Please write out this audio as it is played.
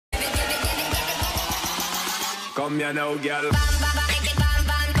Come here now, girl.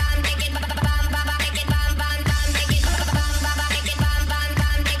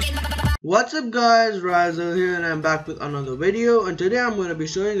 What's up guys, Ryazl here and I'm back with another video, and today I'm going to be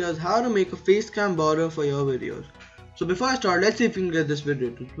showing you guys how to make a facecam border for your videos. So before I start, let's see if we can get this video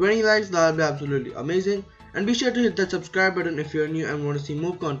to 20 likes. That would be absolutely amazing, and be sure to hit that subscribe button if you're new and want to see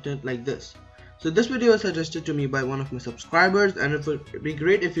more content like this. So this video was suggested to me by one of my subscribers, and it would be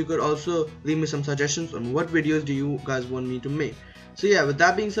great if you could also leave me some suggestions on what videos do you guys want me to make. So yeah, with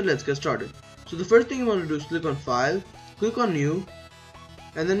that being said, let's get started. So the first thing you want to do is click on File, click on New,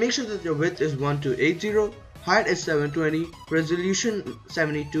 and then make sure that your width is 1280, height is 720, resolution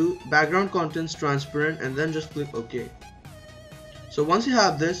 72, background contents transparent, and then just click OK. So once you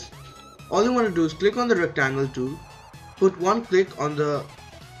have this, all you want to do is click on the rectangle tool, put one click on the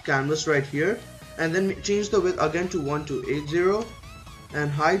canvas right here, and then change the width again to 1280 and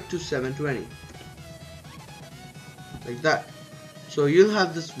height to 720, like that. So you'll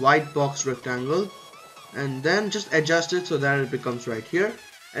have this white box rectangle, and then just adjust it so that it becomes right here,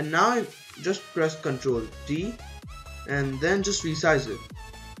 and now just press Ctrl D and then just resize it.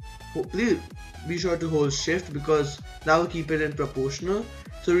 Please be sure to hold shift because that will keep it in proportional.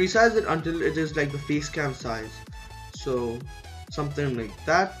 So resize it until it is like the facecam size, so something like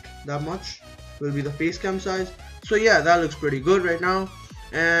that much will be the facecam size. So yeah, that looks pretty good right now.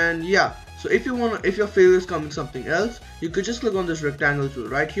 And yeah, so if your fill is coming something else, you could just click on this rectangle tool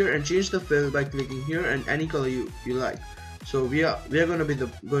right here and change the fill by clicking here and any color you like. So we are going to be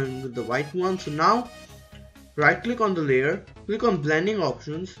going with the white one. So now right click on the layer, click on blending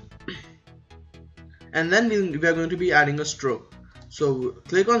options, and then we are going to be adding a stroke. So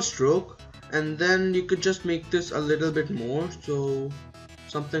click on stroke, and then you could just make this a little bit more, so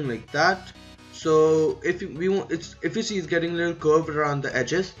something like that. So if you see it's getting a little curved around the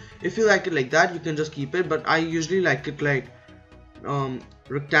edges, if you like it like that, you can just keep it, but I usually like it like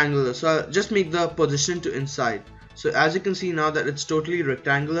rectangular, so I'll just make the position to inside. So as you can see now that it's totally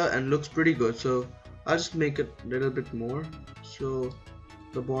rectangular and looks pretty good, so I'll just make it a little bit more. So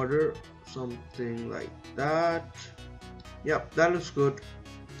the border, something like that. Yep, that looks good.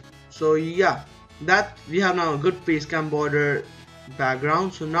 So yeah, that we have now a good facecam border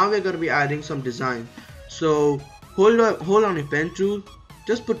background. So now we're going to be adding some design. So hold on your pen tool,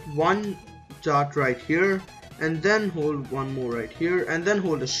 just put one dot right here, and then hold one more right here, and then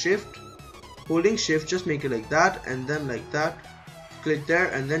hold a shift. Holding shift, just make it like that, and then like that. Click there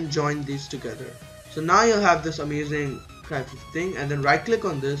and then join these together. So now you'll have this amazing type of thing, and then right click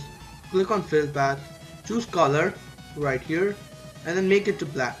on this, click on fill path, choose color right here, and then make it to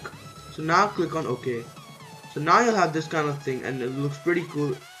black. So now click on OK. So now you'll have this kind of thing, and it looks pretty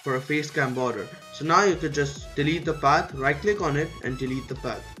cool for a facecam border. So now you could just delete the path, right click on it and delete the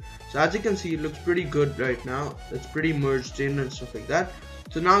path. So as you can see, it looks pretty good right now. It's pretty merged in and stuff like that.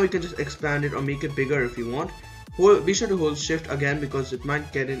 So now we can just expand it or make it bigger if you want. Be sure to hold shift again because it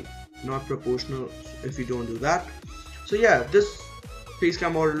might get in not proportional if you don't do that. So yeah, this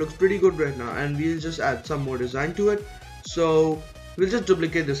facecam border looks pretty good right now, and we'll just add some more design to it. So we'll just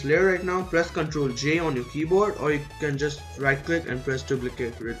duplicate this layer right now. Press Ctrl J on your keyboard, or you can just right click and press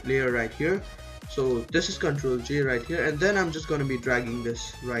duplicate layer right here. So this is Ctrl J right here, and then I'm just going to be dragging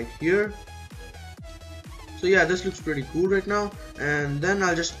this right here. So yeah, this looks pretty cool right now, and then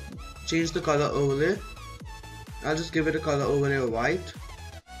I'll just change the color overlay. I'll just give it a color overlay of white.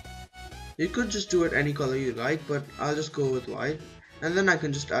 You could just do it any color you like, but I'll just go with white, and then I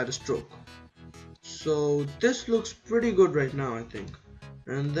can just add a stroke. So this looks pretty good right now, I think,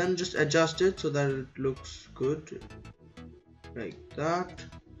 and then just adjust it so that it looks good like that.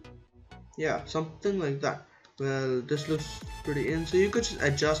 Yeah, something like that. Well, this looks pretty in, so you could just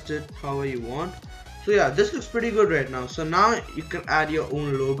adjust it however you want. So yeah, this looks pretty good right now. So now you can add your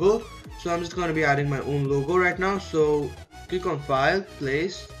own logo. So I'm just going to be adding my own logo right now. So click on File,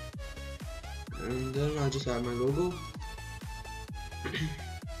 Place, and then I'll just add my logo.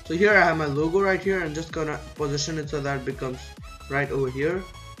 So here I have my logo right here. I'm just gonna position it so that it becomes right over here.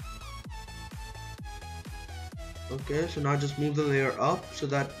 Okay, so now just move the layer up so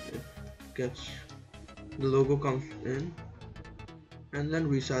that the logo comes in, and then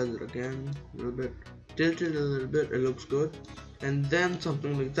resize it again a little bit, tilt it a little bit, it looks good, and then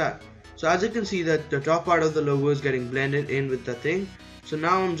something like that. So as you can see that the top part of the logo is getting blended in with the thing. So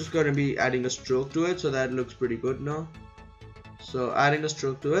now I'm just going to be adding a stroke to it so that it looks pretty good now. So adding a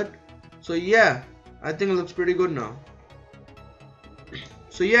stroke to it. So yeah, I think it looks pretty good now.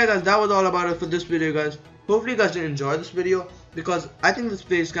 So yeah guys, that was all about it for this video guys. Hopefully you guys did enjoy this video, because I think this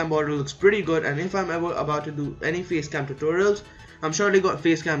facecam border looks pretty good, and if I'm ever about to do any facecam tutorials, I'm surely got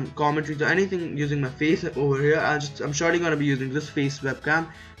Facecam commentaries or anything using my face over here. I'm surely gonna be using this face webcam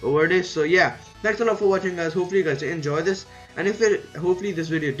over this. So yeah, thanks a lot for watching, guys. Hopefully you guys enjoy this, and hopefully this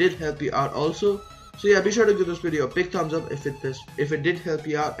video did help you out also. So yeah, be sure to give this video a big thumbs up if it did help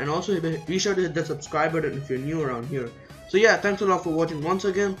you out, and also be sure to hit the subscribe button if you're new around here. So yeah, thanks a lot for watching once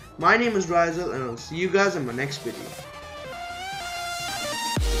again. My name is Ryazl, and I'll see you guys in my next video.